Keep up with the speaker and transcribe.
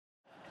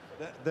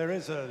There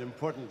is an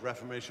important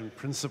Reformation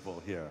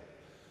principle here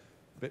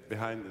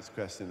behind this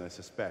question, I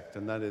suspect,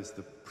 and that is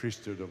the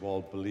priesthood of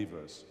all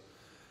believers.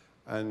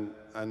 And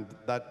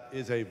that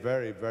is a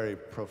very, very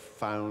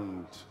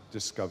profound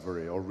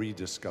discovery or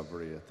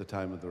rediscovery at the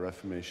time of the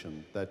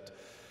Reformation,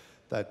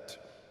 that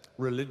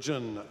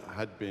religion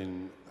had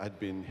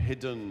been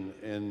hidden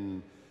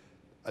in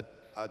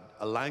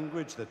a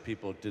language that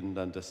people didn't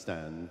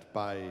understand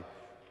by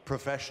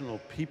professional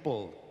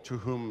people to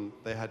whom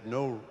they had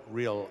no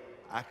real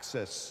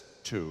access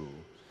to,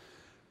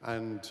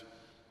 and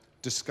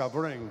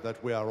discovering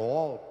that we are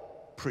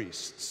all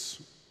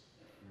priests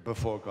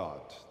before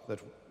God,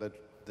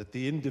 that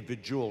the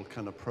individual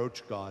can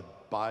approach God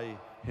by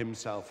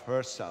himself,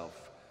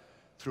 herself,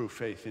 through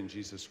faith in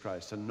Jesus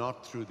Christ, and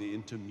not through the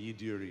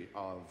intermediary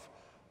of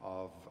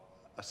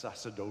a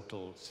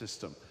sacerdotal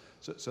system.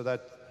 So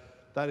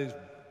that is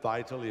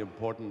vitally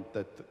important,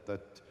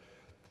 that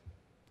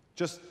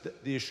just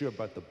the issue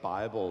about the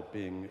Bible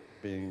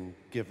being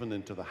given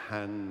into the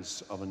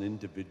hands of an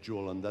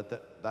individual, and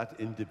that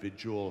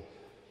individual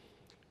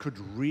could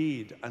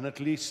read and at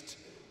least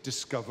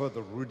discover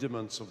the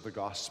rudiments of the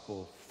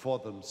gospel for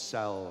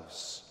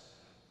themselves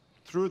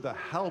through the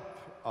help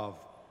of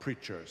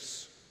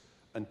preachers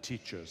and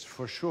teachers,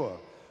 for sure.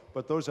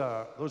 But those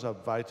are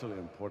vitally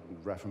important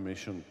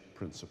Reformation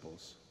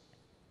principles.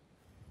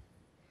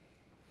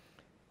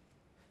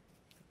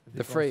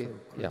 The phrase,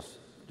 Chris, yeah.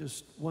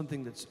 Just one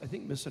thing that's, I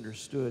think,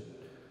 misunderstood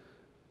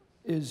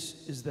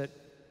is that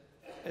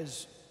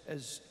as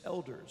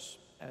elders,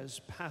 as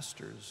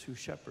pastors who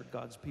shepherd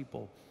God's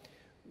people,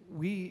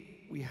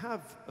 we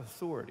have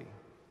authority,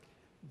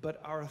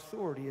 but our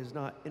authority is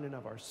not in and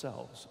of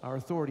ourselves. Our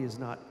authority is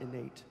not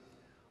innate.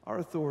 Our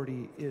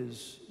authority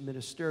is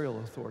ministerial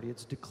authority.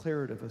 It's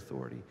declarative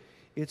authority.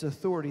 It's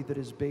authority that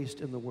is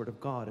based in the Word of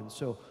God. And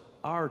so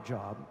our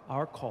job,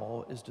 our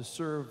call, is to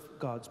serve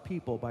God's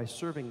people by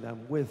serving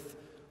them with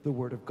the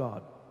Word of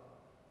God.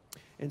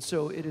 And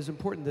so it is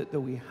important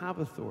that we have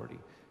authority,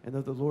 and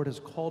that the Lord has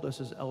called us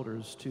as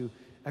elders to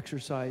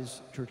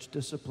exercise church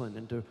discipline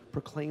and to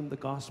proclaim the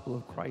gospel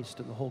of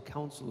Christ and the whole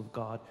counsel of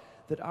God,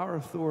 that our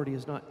authority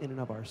is not in and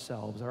of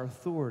ourselves. Our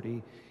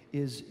authority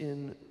is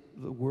in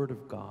the Word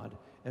of God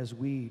as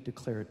we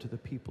declare it to the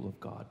people of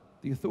God.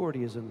 The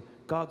authority is in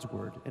God's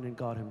Word and in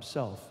God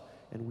Himself,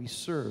 and we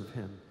serve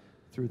Him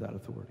through that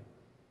authority.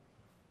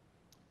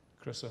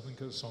 Chris, I think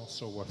it's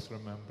also worth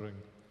remembering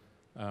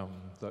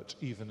that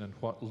even in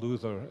what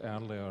Luther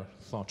earlier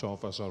thought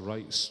of as a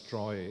right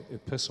straw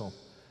epistle,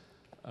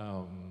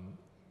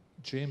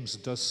 James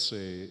does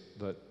say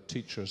that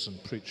teachers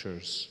and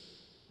preachers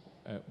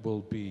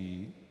will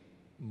be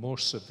more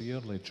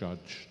severely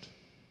judged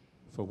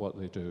for what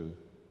they do.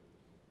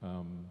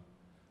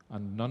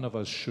 And none of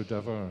us should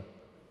ever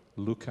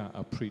look at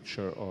a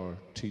preacher or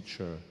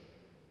teacher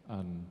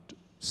and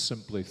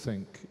simply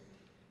think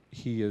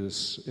he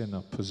is in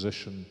a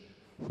position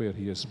where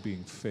he is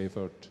being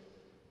favored,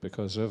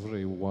 because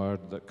every word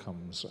that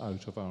comes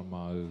out of our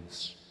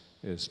mouths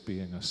is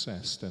being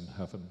assessed in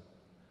heaven.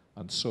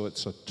 And so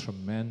it's a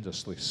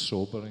tremendously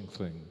sobering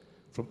thing.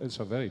 It's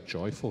a very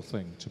joyful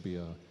thing to be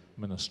a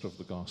minister of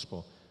the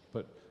gospel,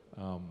 but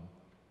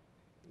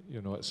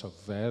it's a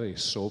very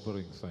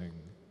sobering thing,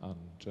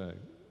 and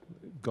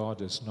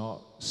God is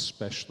not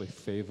specially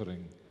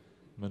favoring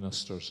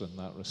ministers in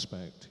that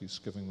respect. He's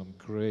giving them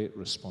great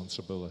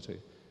responsibility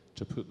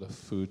to put the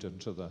food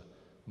into the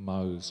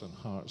mouths and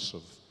hearts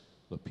of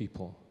the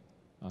people.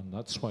 And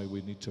that's why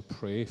we need to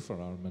pray for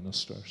our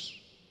ministers.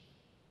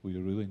 We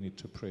really need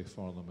to pray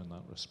for them in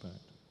that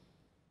respect.